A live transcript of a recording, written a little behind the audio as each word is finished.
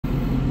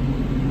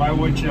my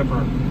wood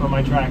chipper for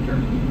my tractor.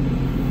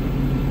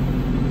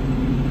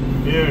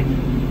 Dude,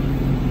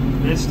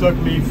 this took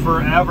me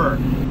forever.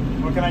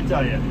 What can I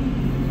tell you?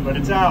 But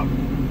it's out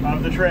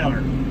of the trailer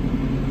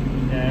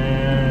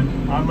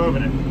and I'm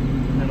moving it.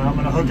 And I'm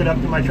gonna hook it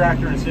up to my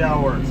tractor and see how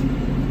it works.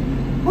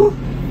 Whew.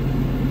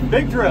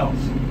 Big drills,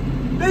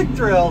 big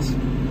drills.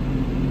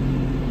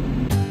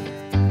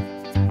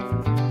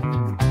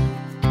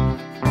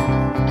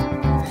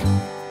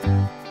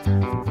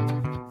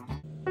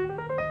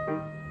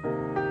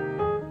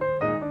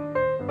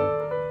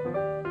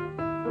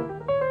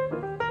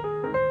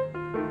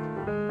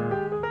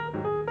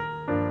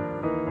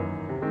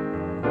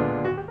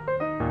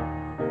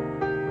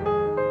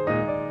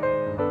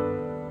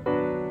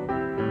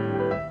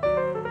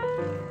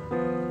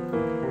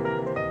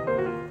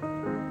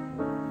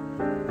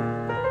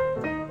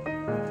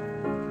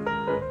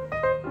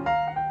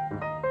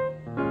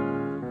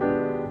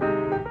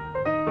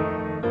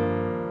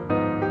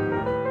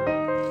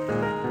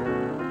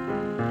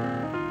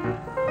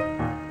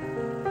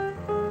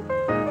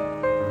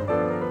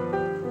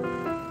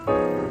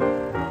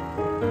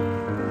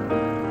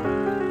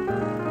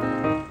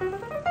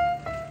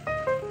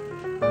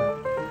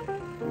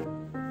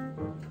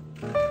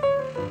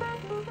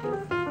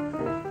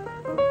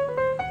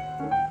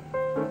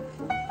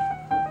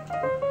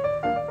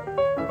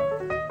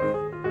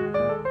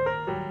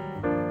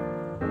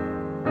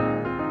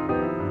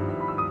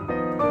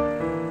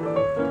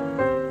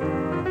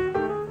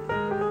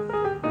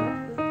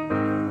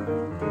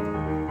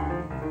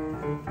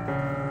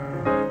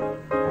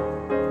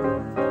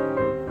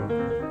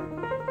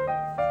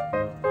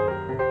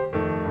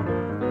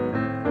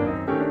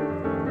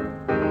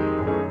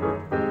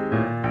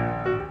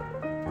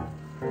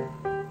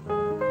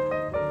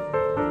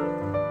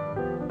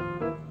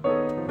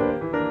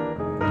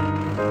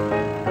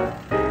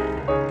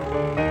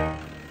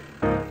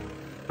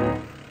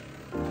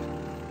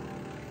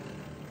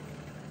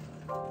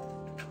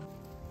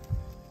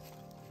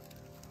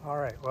 All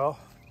right, well,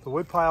 the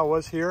wood pile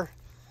was here.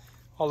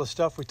 All the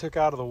stuff we took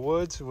out of the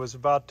woods, it was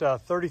about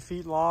 30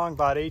 feet long,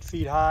 about 8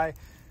 feet high.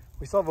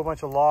 We still have a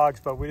bunch of logs,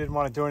 but we didn't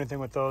want to do anything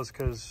with those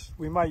because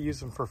we might use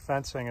them for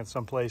fencing in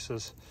some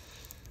places.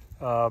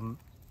 But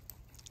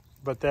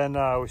then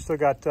we still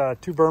got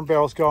 2 burn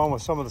barrels going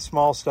with some of the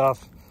small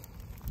stuff.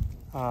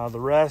 The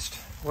rest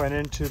went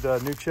into the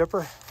new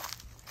chipper.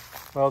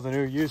 Well, the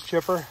new used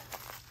chipper.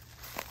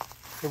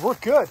 It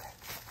worked good.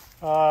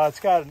 It's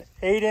got an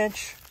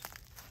 8-inch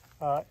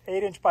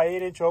by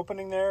 8-inch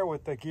opening there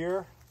with the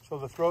gear, so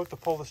the throat to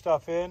pull the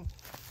stuff in.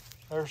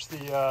 There's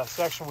the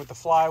section with the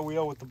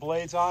flywheel with the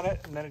blades on it,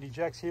 and then it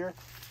ejects here.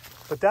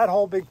 But that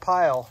whole big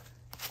pile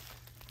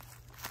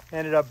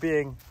ended up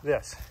being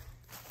this.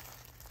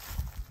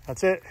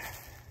 That's it.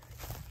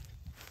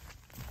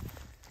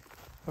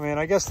 I mean,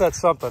 I guess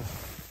that's something.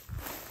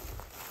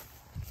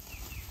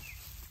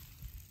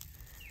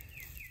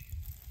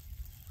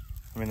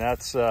 I mean,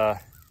 that's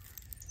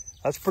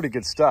pretty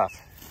good stuff.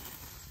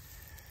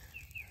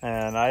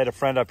 And I had a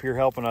friend up here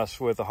helping us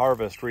with a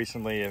harvest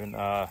recently, and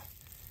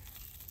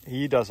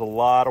he does a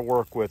lot of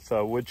work with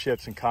wood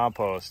chips and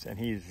compost, and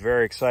he's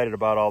very excited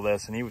about all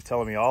this. And he was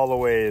telling me all the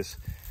ways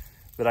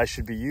that I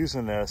should be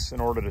using this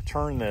in order to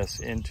turn this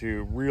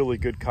into really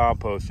good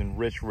compost and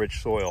rich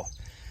soil.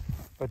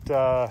 But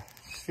it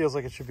just feels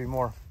like it should be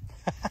more.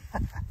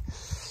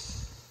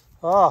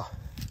 Oh,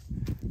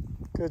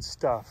 good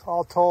stuff.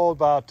 All told,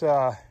 about,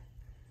 I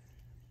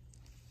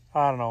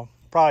don't know,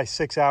 probably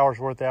 6 hours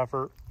worth of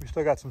effort. We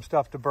still got some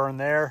stuff to burn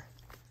there.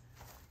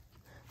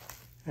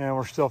 And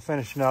we're still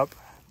finishing up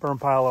burn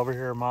pile over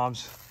here.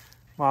 Mom's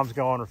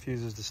going,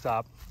 refuses to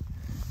stop.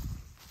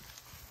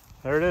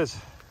 There it is.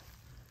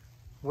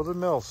 Woodland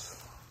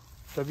Mills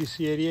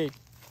WC88.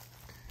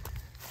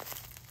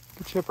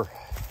 Good chipper.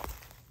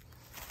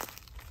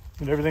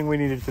 Did everything we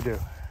needed to do.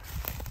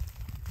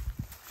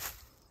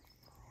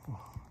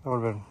 That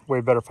would have been way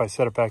better if I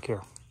set it back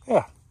here.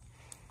 Yeah.